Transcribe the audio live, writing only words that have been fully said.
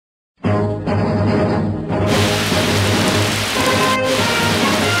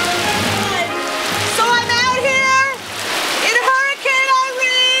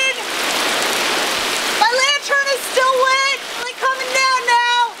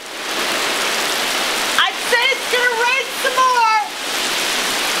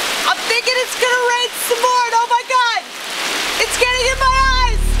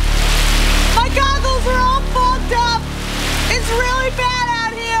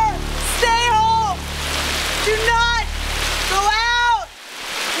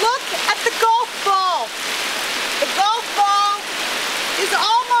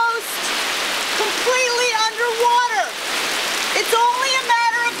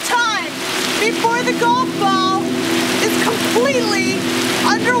where the golf ball is completely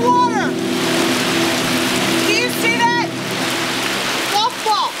underwater. Do you see that? Golf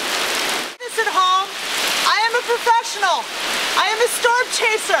ball. This at home. I am a professional. I am a storm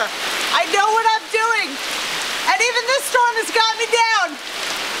chaser. I know what I'm doing. And even this storm has got me down.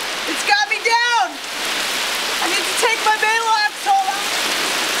 It's got me down. I need to take my Baylox. Hold on.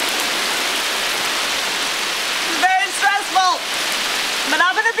 It's very stressful. But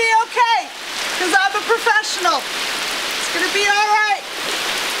I'm going to be okay. Because I'm a professional. It's going to be all right.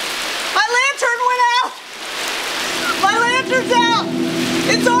 My lantern went out. My lantern's out.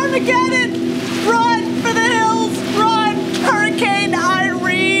 It's Armageddon. Run for the hills. Run. Hurricane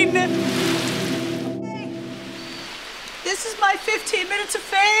Irene. This is my 15 minutes of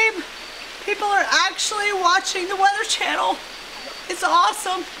fame. People are actually watching the Weather Channel. It's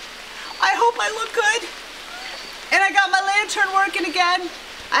awesome. I hope I look good. And I got my lantern working again.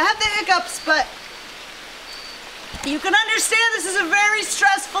 I have the hiccups, but you can understand this is a very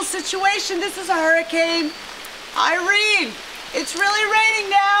stressful situation. This is a Hurricane Irene. It's really raining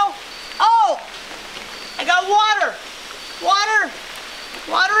now. Oh, I got water. Water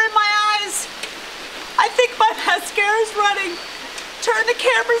in my eyes. I think my mascara's running. Turn the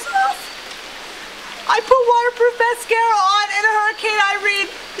cameras off. I put waterproof mascara on and Hurricane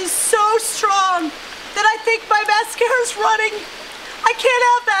Irene is so strong that I think my mascara's running. I can't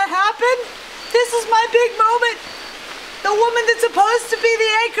have that happen. This is my big moment. The woman that's supposed to be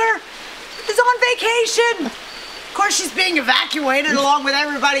the anchor is on vacation. Of course, she's being evacuated along with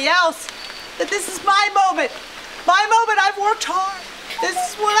everybody else. But this is my moment. My moment. I've worked hard. This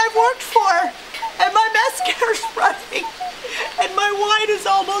is what I've worked for. And my mascara's running. And my wine is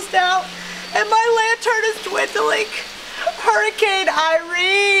almost out. And my lantern is dwindling. Hurricane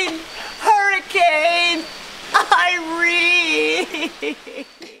Irene. Hurricane Irene.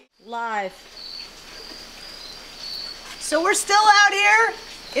 Live. So we're still out here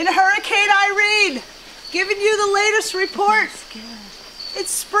in Hurricane Irene, giving you the latest report.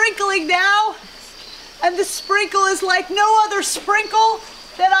 It's sprinkling now, and the sprinkle is like no other sprinkle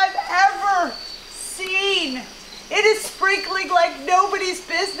that I've ever seen. It is sprinkling like nobody's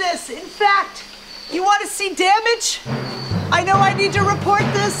business. In fact, you want to see damage? I know I need to report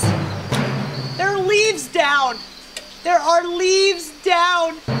this. There are leaves down. There are leaves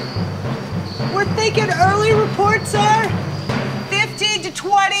down. We're thinking early reports are 15 to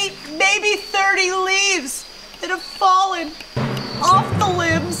 20, maybe 30 leaves that have fallen off the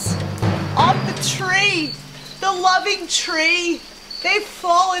limbs, off the tree, the loving tree. They've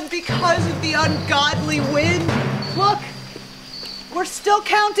fallen because of the ungodly wind. Look, we're still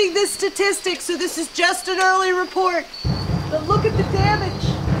counting this statistic, so this is just an early report. But look at the damage.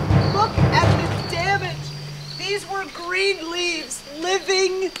 Look at the damage. These were green leaves,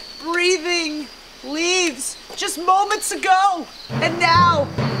 living, breathing leaves just moments ago. And now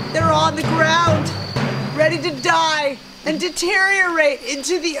they're on the ground, ready to die and deteriorate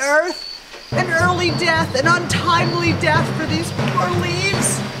into the earth. An early death, an untimely death for these poor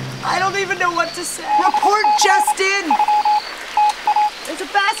leaves. I don't even know what to say. Report just in. There's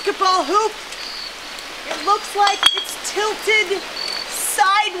a basketball hoop. It looks like it's tilted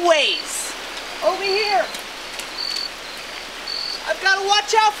sideways over here. I've got to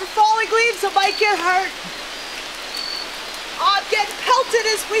watch out for falling leaves. I might get hurt. I'm getting pelted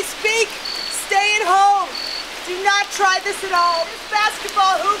as we speak. Stay at home. Do not try this at all. This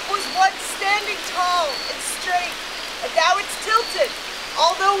basketball hoop was once standing tall and straight, and now it's tilted.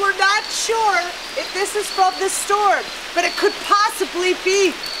 Although we're not sure if this is from the storm, but it could possibly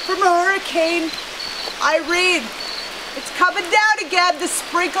be from Hurricane Irene. It's coming down again. The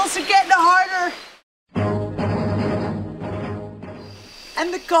sprinkles are getting harder.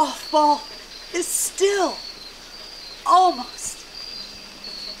 And the golf ball is still almost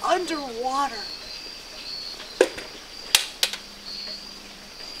underwater.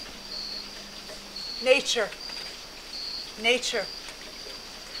 Nature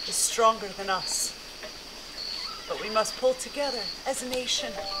is stronger than us. But we must pull together as a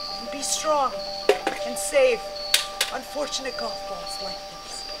nation and be strong and save unfortunate golf balls like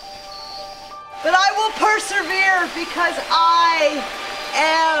this. But I will persevere because I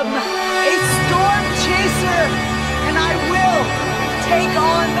am a storm chaser, and I will take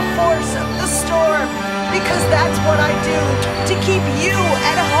on the force of the storm because that's what I do to keep you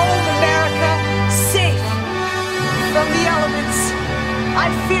at home, America, safe from the elements.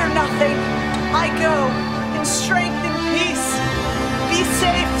 I fear nothing. I go